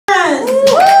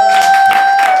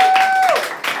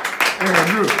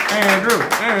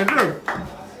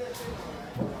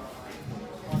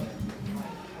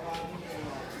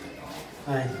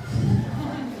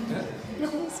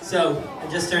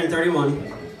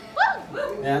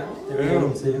31. Yeah, there we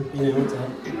go. See, you know what's up.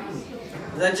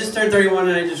 I just turned 31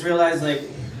 and I just realized like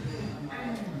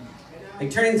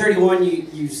turning 31,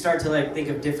 you start to like think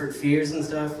of different fears and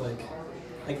stuff, like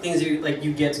things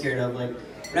you get scared of. Like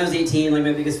when I was 18, like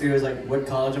my biggest fear was like what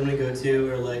college I'm gonna go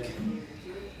to, or like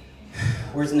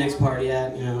where's the next party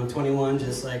at. 21,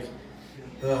 just like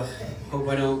hope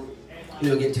I don't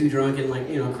get too drunk and like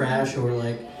crash, or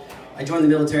like I joined the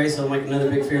military, so like another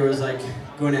big fear was like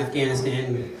going to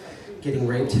Afghanistan and getting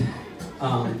raped.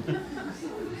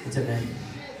 It's okay.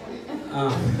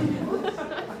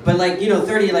 But like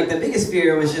 30, like the biggest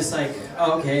fear was just like,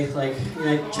 oh, okay, like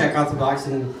check off the box,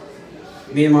 and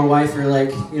me and my wife are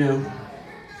like,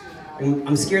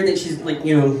 I'm scared that she's like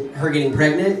her getting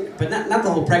pregnant, but not the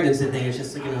whole pregnancy thing. It's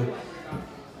just like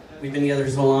we've been together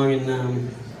so long, and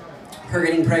her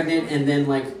getting pregnant, and then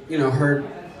like her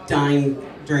dying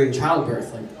during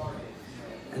childbirth, like,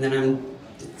 and then I'm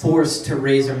forced to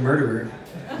raise a murderer.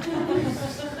 I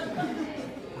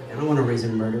don't want to raise a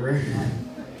murderer.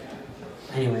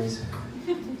 Anyways,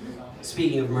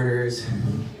 speaking of murderers,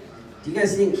 do you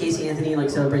guys think Casey Anthony like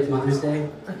celebrates Mother's Day?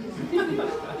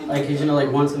 Like, cause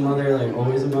like once a mother, like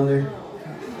always a mother.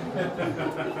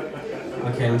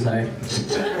 Okay, I'm sorry.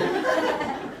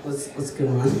 Let's go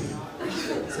on.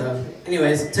 So,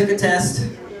 anyways, took a test.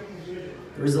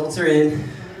 The results are in.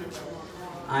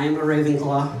 I am a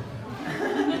Ravenclaw.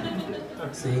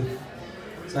 See?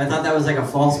 So I thought that was like a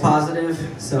false positive,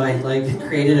 so I like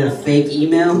created a fake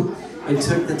email and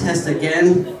took the test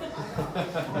again.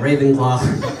 Ravenclaw.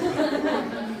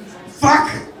 Fuck!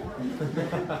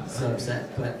 So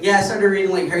upset. But yeah, I started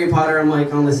reading like Harry Potter. I'm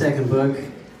like on the second book,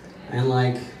 and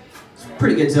like it's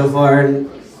pretty good so far. And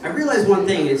I realized one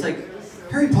thing. It's like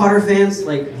Harry Potter fans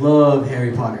like love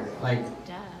Harry Potter. Like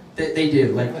they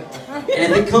do. Like, and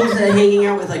if it comes to hanging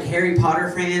out with like Harry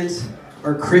Potter fans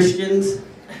or Christians,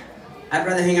 I'd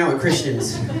rather hang out with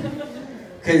Christians.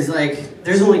 Cause like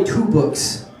there's only 2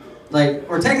 books. Like,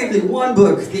 or technically 1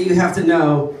 book that you have to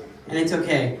know, and it's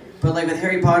okay. But like with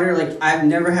Harry Potter, like I've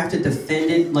never have to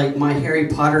defend it, like my Harry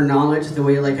Potter knowledge the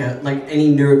way like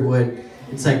any nerd would.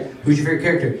 It's like, who's your favorite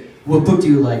character? What book do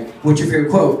you like? What's your favorite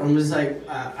quote? I'm just like,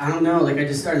 I don't know. Like I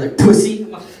just started like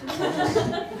pussy.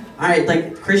 Alright,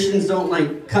 like Christians don't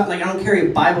like cut. Like I don't carry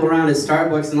a Bible around at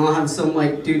Starbucks, and I'll have some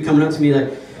like dude coming up to me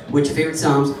like, what's your favorite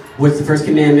Psalms? What's the first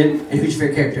commandment? And who's your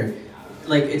favorite character?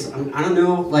 Like it's I don't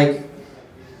know. Like.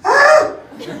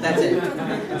 That's it.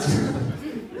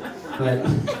 But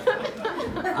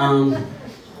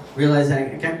realized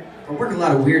I work a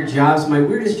lot of weird jobs. My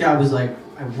weirdest job was like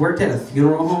I worked at a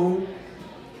funeral home,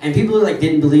 and people who like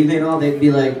didn't believe me at all, they'd be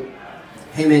like,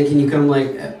 "Hey man, can you come like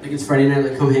it's Friday night,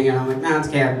 like come hang out?" I'm like, "Nah, it's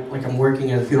okay. I'm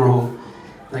working at a funeral home."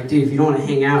 Like, dude, if you don't want to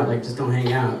hang out, like just don't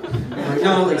hang out. I'm like,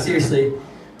 no, like seriously.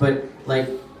 But like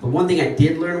the one thing I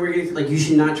did learn working, like you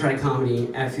should not try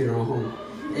comedy at a funeral home.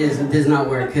 It does not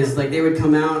work, because like they would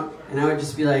come out and I would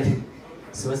just be like,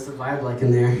 so what's the vibe like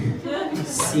in there? It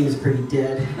seems pretty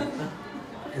dead.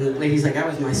 And the lady's like, that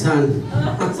was my son.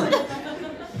 I was like,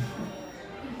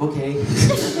 okay.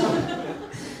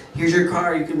 Here's your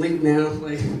car, you can leave now.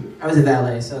 Like I was a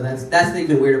valet, so that's the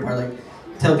even weirder part. Like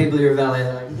tell people you're a valet,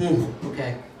 they're like,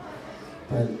 okay.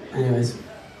 But anyways,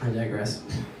 I digress.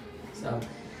 So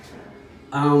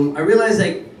I realized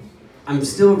like I'm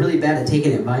still really bad at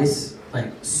taking advice. Like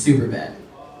super bad,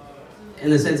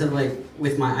 in the sense of like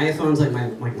with my iPhones, like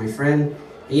my friend,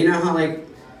 and you know how like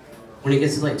when it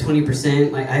gets to like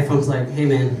 20%, like iPhone's like, hey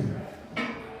man,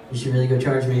 you should really go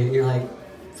charge me, and you're like,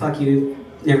 fuck you,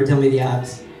 never tell me the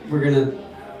odds. We're gonna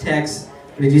text,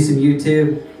 I'm gonna do some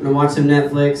YouTube, I'm gonna watch some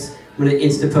Netflix, I'm gonna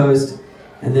Insta post,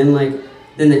 and then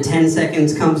the 10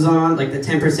 seconds comes on, like the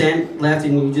 10% left,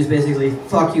 and you just basically,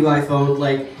 fuck you iPhone,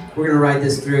 like we're gonna ride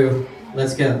this through,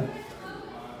 let's go.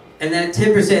 And that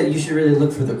 10%, you should really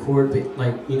look for the cord, but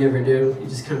like you never do. You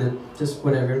just kind of, just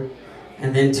whatever.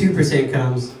 And then 2%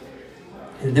 comes.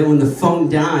 And then when the phone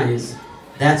dies,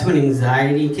 that's when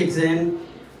anxiety kicks in.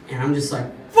 And I'm just like,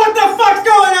 what the fuck's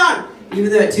going on? Even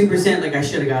though at 2%, like I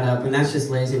should have got up, and that's just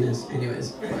laziness.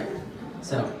 Anyways,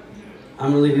 so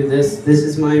I'm gonna leave you with this. This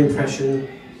is my impression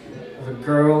of a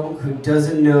girl who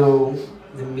doesn't know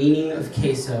the meaning of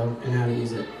queso and how to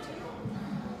use it.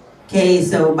 Okay,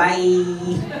 so bye.